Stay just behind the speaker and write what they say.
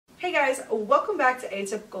Hey guys, welcome back to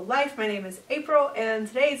Atypical Life. My name is April and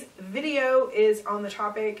today's video is on the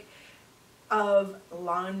topic of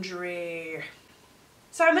laundry.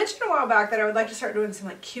 So I mentioned a while back that I would like to start doing some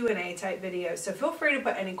like Q&A type videos, so feel free to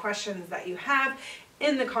put any questions that you have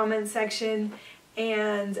in the comment section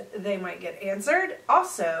and they might get answered.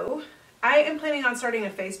 Also, I am planning on starting a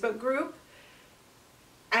Facebook group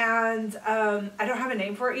and I don't have a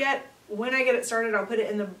name for it yet. When I get it started, I'll put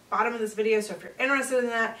it in the bottom of this video, so if you're interested in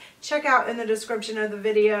that, check out in the description of the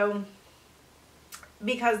video,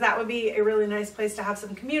 because that would be a really nice place to have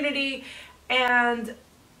some community, and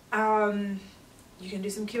you can do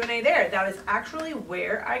some Q&A there. That is actually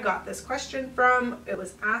where I got this question from. It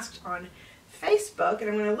was asked on Facebook, and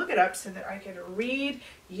I'm going to look it up so that I can read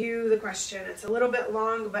you the question. It's a little bit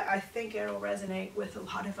long, but I think it'll resonate with a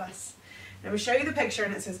lot of us. I'm going to show you the picture,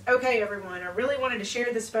 and it says, "Okay everyone, I really wanted to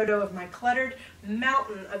share this photo of my cluttered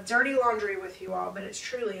mountain of dirty laundry with you all, but it's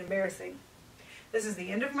truly embarrassing. This is the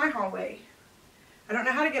end of my hallway. I don't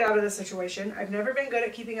know how to get out of this situation. I've never been good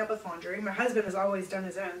at keeping up with laundry. My husband has always done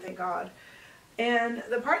his own, thank God. And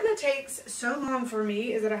the part that takes so long for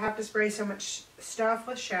me is that I have to spray so much stuff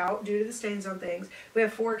with Shout due to the stains on things. We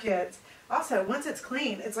have 4 kids. Also, once it's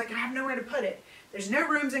clean, it's like I have nowhere to put it. There's no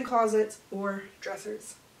rooms in closets or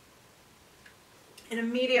dressers." And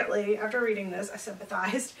immediately after reading this, I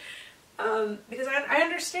sympathized because I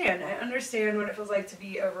understand. I understand what it feels like to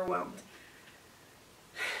be overwhelmed.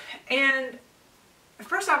 And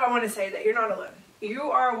first off, I want to say that you're not alone. You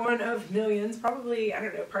are one of millions, probably, I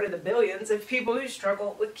don't know, part of the billions of people who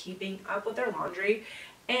struggle with keeping up with their laundry.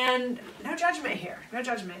 And no judgment here, no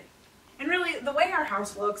judgment. And really, the way our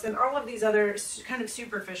house looks and all of these other kind of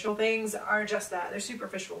superficial things are just that. They're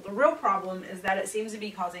superficial. The real problem is that it seems to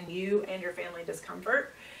be causing you and your family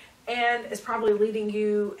discomfort, and is probably leading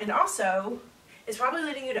you, and also is probably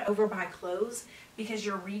leading you to overbuy clothes because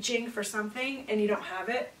you're reaching for something and you don't have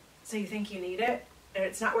it, so you think you need it, and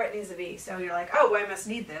it's not where it needs to be. So you're like, oh, well, I must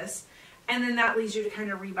need this. And then that leads you to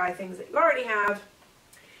kind of rebuy things that you already have.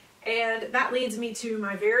 And that leads me to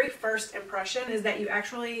my very first impression, is that you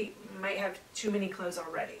actually might have too many clothes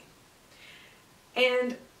already.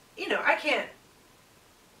 And, you know, I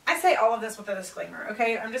say all of this with a disclaimer,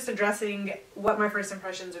 okay? I'm just addressing what my first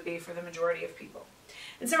impressions would be for the majority of people.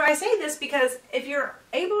 And so I say this because if you're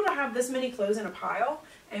able to have this many clothes in a pile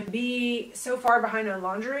and be so far behind on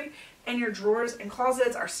laundry, and your drawers and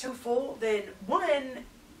closets are so full, then one,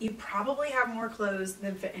 you probably have more clothes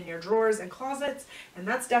than fit in your drawers and closets, and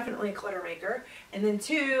that's definitely a clutter maker. And then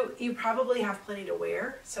 2, you probably have plenty to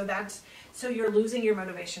wear, so you're losing your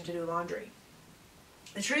motivation to do laundry.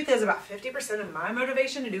 The truth is, about 50% of my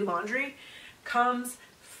motivation to do laundry comes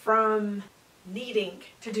from needing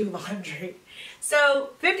to do laundry.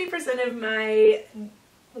 So 50% of my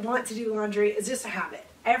want to do laundry is just a habit.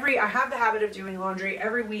 I have the habit of doing laundry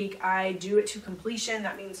every week. I do it to completion.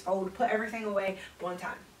 That means fold, put everything away one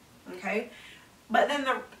time. Okay? But then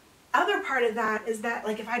the other part of that is that,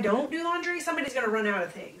 like, if I don't do laundry, somebody's going to run out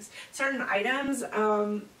of things. Certain items,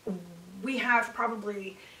 we have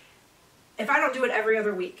probably, if I don't do it every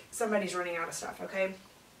other week, somebody's running out of stuff, okay?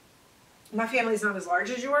 My family's not as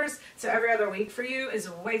large as yours, so every other week for you is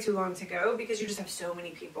way too long to go because you just have so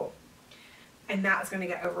many people. And that's going to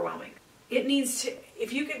get overwhelming. It needs to,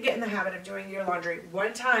 if you could get in the habit of doing your laundry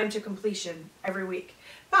one time to completion every week.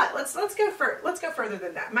 But let's go further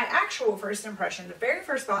than that. My actual first impression, the very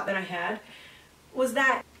first thought that I had, was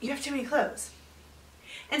that you have too many clothes.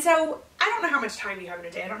 And so I don't know how much time you have in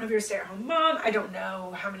a day. I don't know if you're a stay-at-home mom. I don't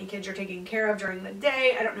know how many kids you're taking care of during the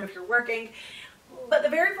day. I don't know if you're working. But the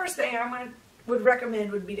very first thing I would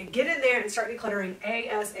recommend would be to get in there and start decluttering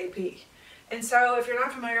ASAP. And so if you're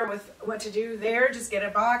not familiar with what to do there, just get a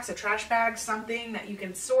box, a trash bag, something that you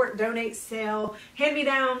can sort, donate, sell,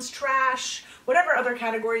 hand-me-downs, trash, whatever other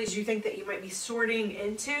categories you think that you might be sorting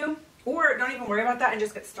into. Or don't even worry about that and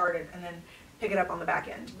just get started and then pick it up on the back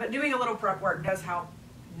end. But doing a little prep work does help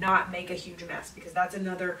not make a huge mess, because that's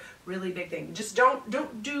another really big thing. Just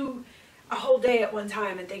don't do a whole day at one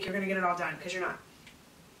time and think you're going to get it all done, because you're not.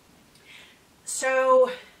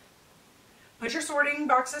 So put your sorting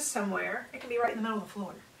boxes somewhere. It can be right in the middle of the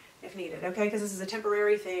floor if needed, okay? Because this is a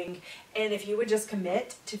temporary thing. And if you would just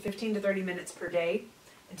commit to 15 to 30 minutes per day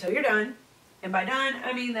until you're done, and by done,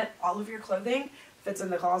 I mean that all of your clothing fits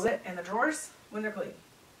in the closet and the drawers when they're clean.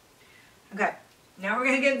 Okay, now we're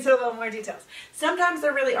going to get into a little more details. Sometimes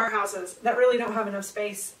there really are houses that really don't have enough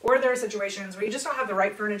space, or there are situations where you just don't have the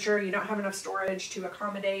right furniture, you don't have enough storage to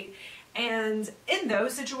accommodate. And in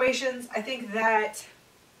those situations, I think that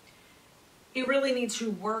you really need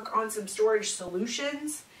to work on some storage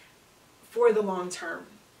solutions for the long term.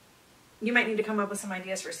 You might need to come up with some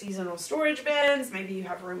ideas for seasonal storage bins. Maybe you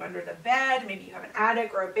have room under the bed. Maybe you have an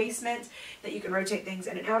attic or a basement that you can rotate things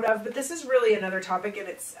in and out of. But this is really another topic, and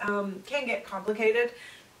it's can get complicated.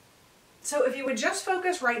 So if you would just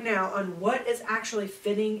focus right now on what is actually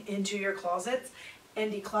fitting into your closets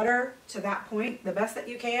and declutter to that point the best that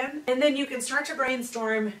you can. And then you can start to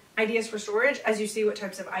brainstorm ideas for storage as you see what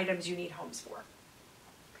types of items you need homes for.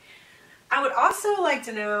 I would also like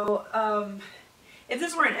to know, if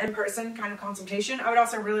this were an in-person kind of consultation, I would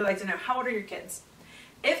also really like to know, how old are your kids?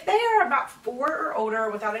 If they are about 4 or older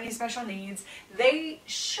without any special needs, they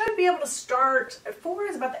should be able to start. 4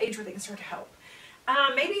 is about the age where they can start to help.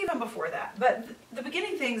 Maybe even before that. But the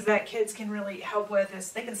beginning things that kids can really help with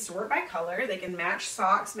is they can sort by color. They can match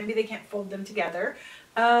socks. Maybe they can't fold them together,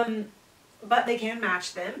 but they can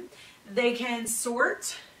match them. They can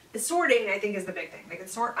sort. Sorting, I think, is the big thing. They can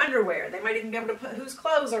sort underwear. They might even be able to put whose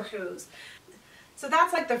clothes are whose. So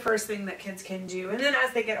that's like the first thing that kids can do. And then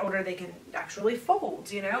as they get older, they can actually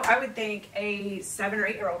fold, you know. I would think a 7 or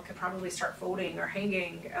 8-year-old could probably start folding or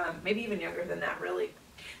hanging, maybe even younger than that, really.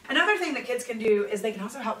 Another thing that kids can do is they can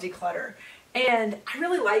also help declutter. And I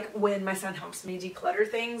really like when my son helps me declutter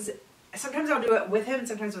things. Sometimes I'll do it with him,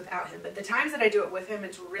 sometimes without him. But the times that I do it with him,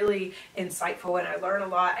 it's really insightful and I learn a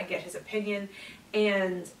lot. I get his opinion,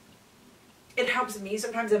 and it helps me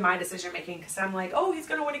sometimes in my decision making, because I'm like, oh, he's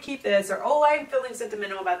going to want to keep this, or oh, I'm feeling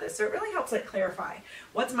sentimental about this. So it really helps like clarify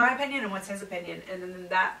what's my opinion and what's his opinion, and then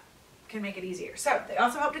that can make it easier. So they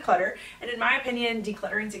also help declutter, and in my opinion,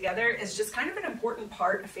 decluttering together is just kind of an important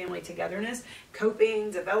part of family togetherness,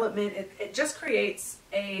 coping, development. It just creates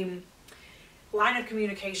a line of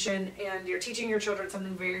communication, and you're teaching your children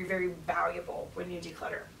something very, very valuable when you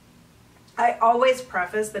declutter. I always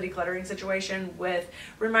preface the decluttering situation with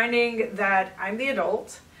reminding that I'm the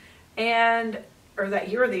adult, or that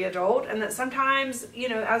you're the adult, and that sometimes, you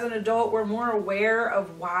know, as an adult, we're more aware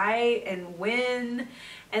of why and when,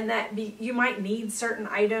 and that you might need certain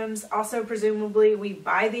items. Also, presumably, we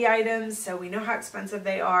buy the items, so we know how expensive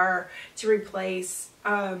they are to replace.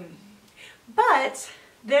 But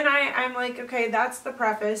then I'm like, okay, that's the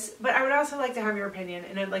preface, but I would also like to have your opinion,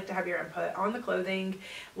 and I'd like to have your input on the clothing.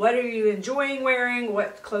 What are you enjoying wearing?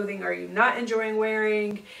 What clothing are you not enjoying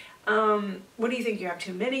wearing? What do you think you have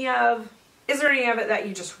too many of? Is there any of it that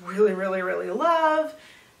you just really, really, really love?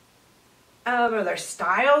 Are there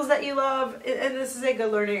styles that you love? And this is a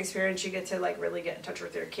good learning experience. You get to like really get in touch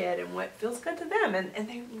with your kid and what feels good to them, and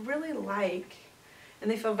they really like,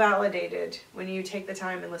 and they feel validated when you take the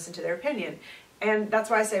time and listen to their opinion. And that's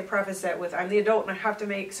why I say preface it with, I'm the adult and I have to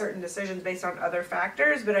make certain decisions based on other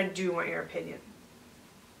factors, but I do want your opinion.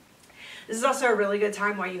 This is also a really good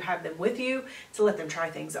time while you have them with you to let them try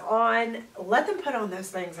things on. Let them put on those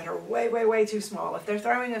things that are way, way, way too small. If they're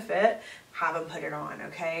throwing a fit, have them put it on,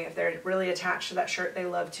 okay? If they're really attached to that shirt they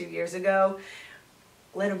loved 2 years ago,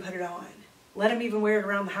 let them put it on. Let them even wear it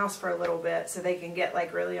around the house for a little bit so they can get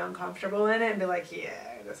like really uncomfortable in it and be like, yeah,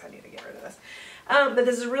 I need to get rid of this. But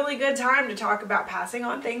this is a really good time to talk about passing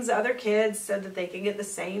on things to other kids so that they can get the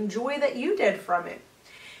same joy that you did from it.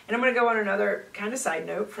 And I'm going to go on another kind of side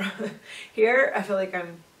note from here. I feel like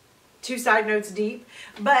I'm 2 side notes deep.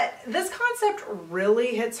 But this concept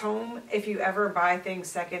really hits home if you ever buy things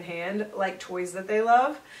secondhand, like toys that they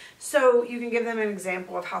love. So you can give them an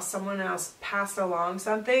example of how someone else passed along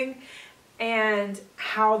something and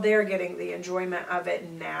how they're getting the enjoyment of it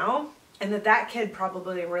now. And that kid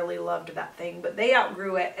probably really loved that thing, but they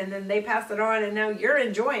outgrew it, and then they passed it on, and now you're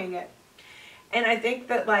enjoying it. And I think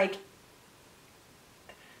that, like,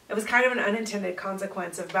 it was kind of an unintended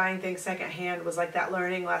consequence of buying things secondhand, was like that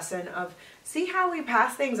learning lesson of, see how we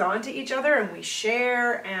pass things on to each other and we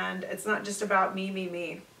share, and it's not just about me, me,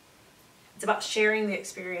 me. It's about sharing the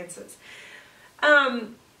experiences.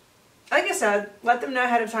 Like I said, let them know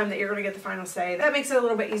ahead of time that you're going to get the final say. That makes it a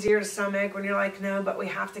little bit easier to stomach when you're like, no, but we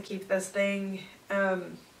have to keep this thing,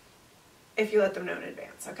 if you let them know in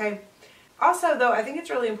advance, okay? Also, though, I think it's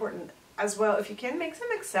really important as well, if you can, make some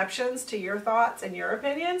exceptions to your thoughts and your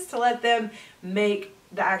opinions to let them make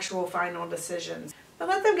the actual final decisions. But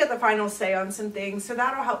let them get the final say on some things, so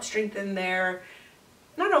that'll help strengthen their,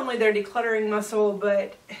 not only their decluttering muscle,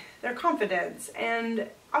 but their confidence, and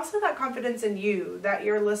also that confidence in you, that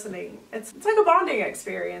you're listening. It's like a bonding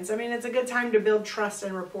experience. I mean, it's a good time to build trust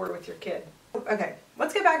and rapport with your kid. Okay,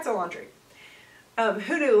 let's get back to laundry.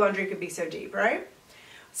 Who knew laundry could be so deep, right?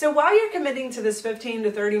 So while you're committing to this 15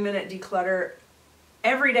 to 30 minute declutter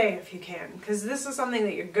every day if you can, because this is something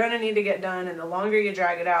that you're going to need to get done, and the longer you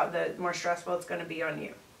drag it out, the more stressful it's going to be on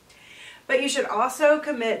you. But you should also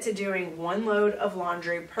commit to doing 1 load of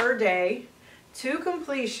laundry per day to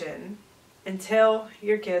completion until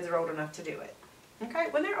your kids are old enough to do it. Okay,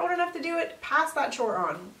 when they're old enough to do it, pass that chore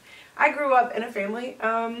on. I grew up in a family,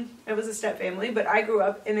 it was a step family, but I grew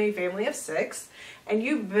up in a family of 6, and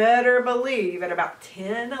you better believe at about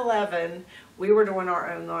 10, 11, we were doing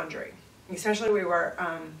our own laundry. Especially we were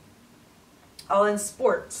all in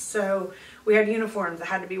sports, so we had uniforms that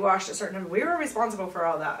had to be washed at a certain time. We were responsible for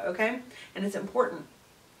all that, okay? And it's important.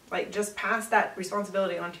 Like, just pass that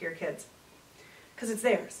responsibility on to your kids, because it's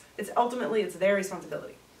theirs. Ultimately, it's their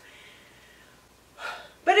responsibility.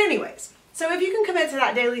 But anyways, so if you can commit to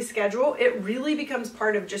that daily schedule, it really becomes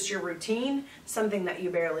part of just your routine, something that you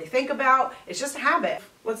barely think about. It's just a habit.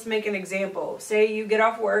 Let's make an example. Say you get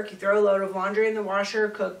off work, you throw a load of laundry in the washer,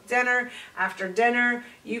 cook dinner. After dinner,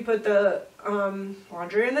 you put the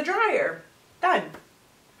laundry in the dryer. Done.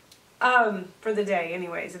 For the day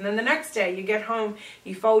anyways. And then the next day you get home,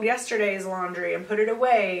 you fold yesterday's laundry and put it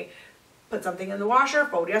away. Put something in the washer,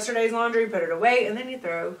 fold yesterday's laundry, put it away, and then you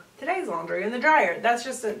throw today's laundry in the dryer. That's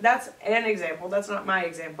an example. That's not my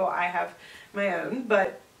example. I have my own.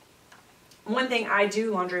 But one thing, I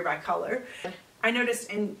do laundry by color. I noticed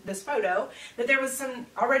in this photo that there was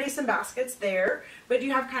already some baskets there, but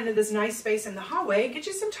you have kind of this nice space in the hallway. Get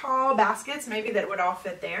you some tall baskets, maybe that would all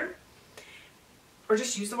fit there. Or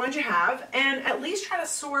just use the ones you have, and at least try to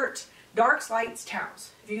sort darks, lights,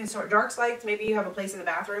 towels. If you can sort darks, lights, maybe you have a place in the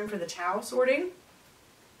bathroom for the towel sorting.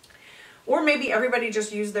 Or maybe everybody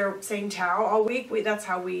just use their same towel all week. That's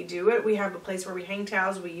how we do it. We have a place where we hang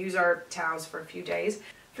towels. We use our towels for a few days.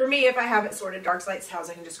 For me, if I have it sorted darks, lights, towels,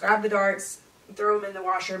 I can just grab the darks, throw them in the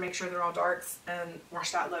washer, make sure they're all darks, and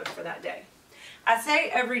wash that load for that day. I say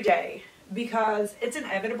every day because it's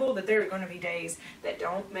inevitable that there are going to be days that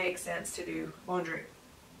don't make sense to do laundry.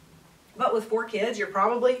 But with 4 kids, you're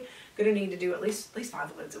probably going to need to do at least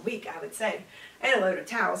 5 loads a week, I would say. And a load of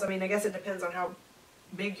towels. I mean, I guess it depends on how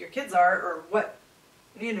big your kids are, or what,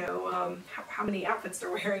 you know, how many outfits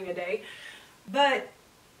they're wearing a day. But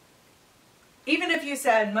even if you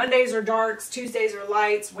said Mondays are darks, Tuesdays are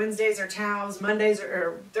lights, Wednesdays are towels,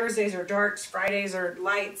 or Thursdays are darks, Fridays are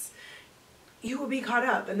lights, you will be caught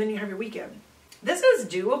up, and then you have your weekend. This is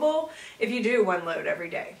doable if you do 1 load every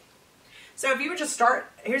day. So if you would just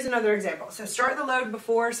start, here's another example. So start the load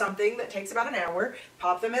before something that takes about an hour,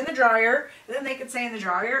 pop them in the dryer, and then they could stay in the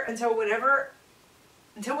dryer until whenever.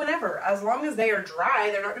 As long as they are dry,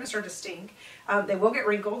 they're not going to start to stink. They will get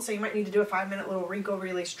wrinkled, so you might need to do a 5-minute little wrinkle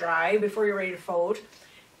release dry before you're ready to fold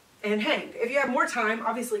and hang. If you have more time,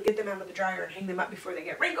 obviously get them out of the dryer and hang them up before they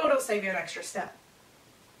get wrinkled. It'll save you an extra step.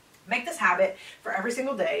 Make this habit for every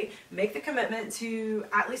single day. Make the commitment to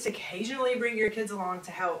at least occasionally bring your kids along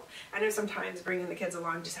to help. I know sometimes bringing the kids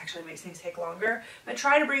along just actually makes things take longer, but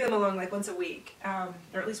try to bring them along like once a week,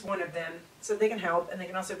 or at least one of them, so they can help and they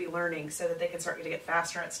can also be learning so that they can start to get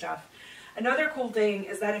faster at stuff. Another cool thing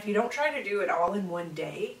is that if you don't try to do it all in one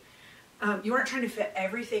day, you aren't trying to fit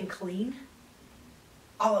everything clean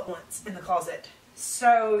all at once in the closet.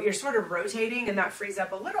 So you're sort of rotating, and that frees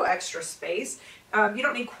up a little extra space. You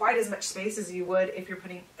don't need quite as much space as you would if you're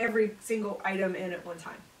putting every single item in at one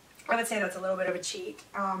time. I would say that's a little bit of a cheat,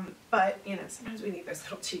 but you know, sometimes we need those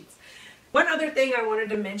little cheats. One other thing I wanted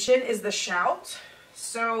to mention is the Shout.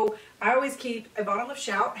 So I always keep a bottle of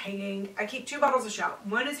Shout hanging. I keep 2 bottles of Shout.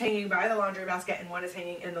 One is hanging by the laundry basket and one is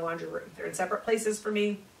hanging in the laundry room. They're in separate places for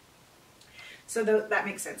me. So that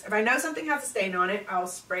makes sense. If I know something has a stain on it, I'll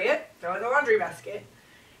spray it, throw it in the laundry basket.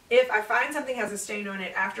 If I find something has a stain on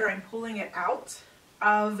it after I'm pulling it out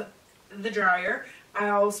of the dryer,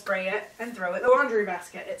 I'll spray it and throw it in the laundry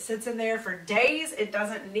basket. It sits in there for days. It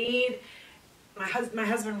doesn't need... My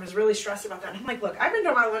husband was really stressed about that. And I'm like, look, I've been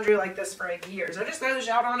doing my laundry like this for years. I just throw the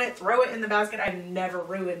Shout on it, throw it in the basket. I've never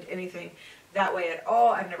ruined anything that way at all.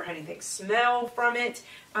 I've never had anything smell from it.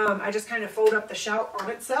 I just kind of fold up the Shout on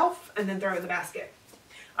itself and then throw it in the basket.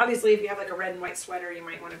 Obviously, if you have like a red and white sweater, you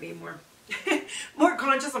might want to be more more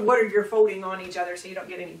conscious of what you're folding on each other so you don't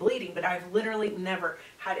get any bleeding. But I've literally never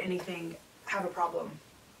had anything have a problem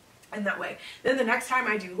in that way. Then the next time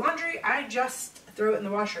I do laundry, I just throw it in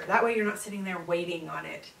the washer. That way you're not sitting there waiting on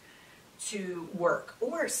it to work.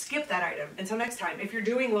 Or skip that item until next time. If you're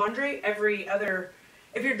doing laundry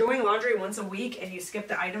if you're doing laundry once a week and you skip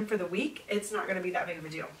the item for the week, it's not going to be that big of a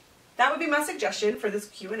deal. That would be my suggestion for this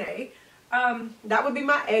Q&A. That would be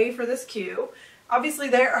my A for this Q. Obviously,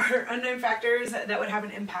 there are unknown factors that would have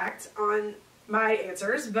an impact on my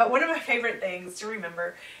answers, but one of my favorite things to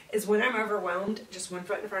remember is when I'm overwhelmed, just 1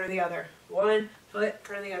 foot in front of the other. 1 foot in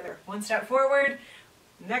front of the other. 1 step forward,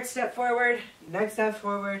 next step forward, next step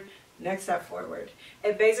forward, next step forward.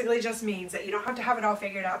 It basically just means that you don't have to have it all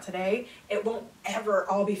figured out today. It won't ever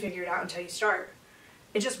all be figured out until you start.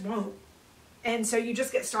 It just won't. And so you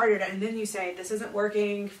just get started and then you say, this isn't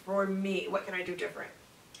working for me. What can I do different?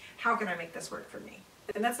 How can I make this work for me?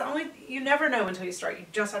 And that's the only, you never know until you start. You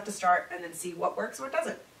just have to start and then see what works and what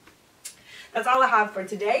doesn't. That's all I have for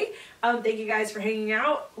today. Thank you guys for hanging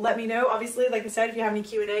out. Let me know, obviously, like I said, if you have any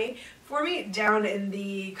Q&A for me down in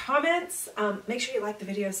the comments. Make sure you like the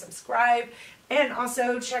video, subscribe, and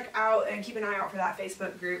also check out and keep an eye out for that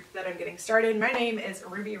Facebook group that I'm getting started. My name is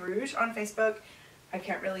Ruby Rouge on Facebook. I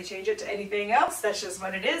can't really change it to anything else. That's just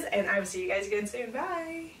what it is. And I will see you guys again soon.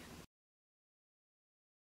 Bye.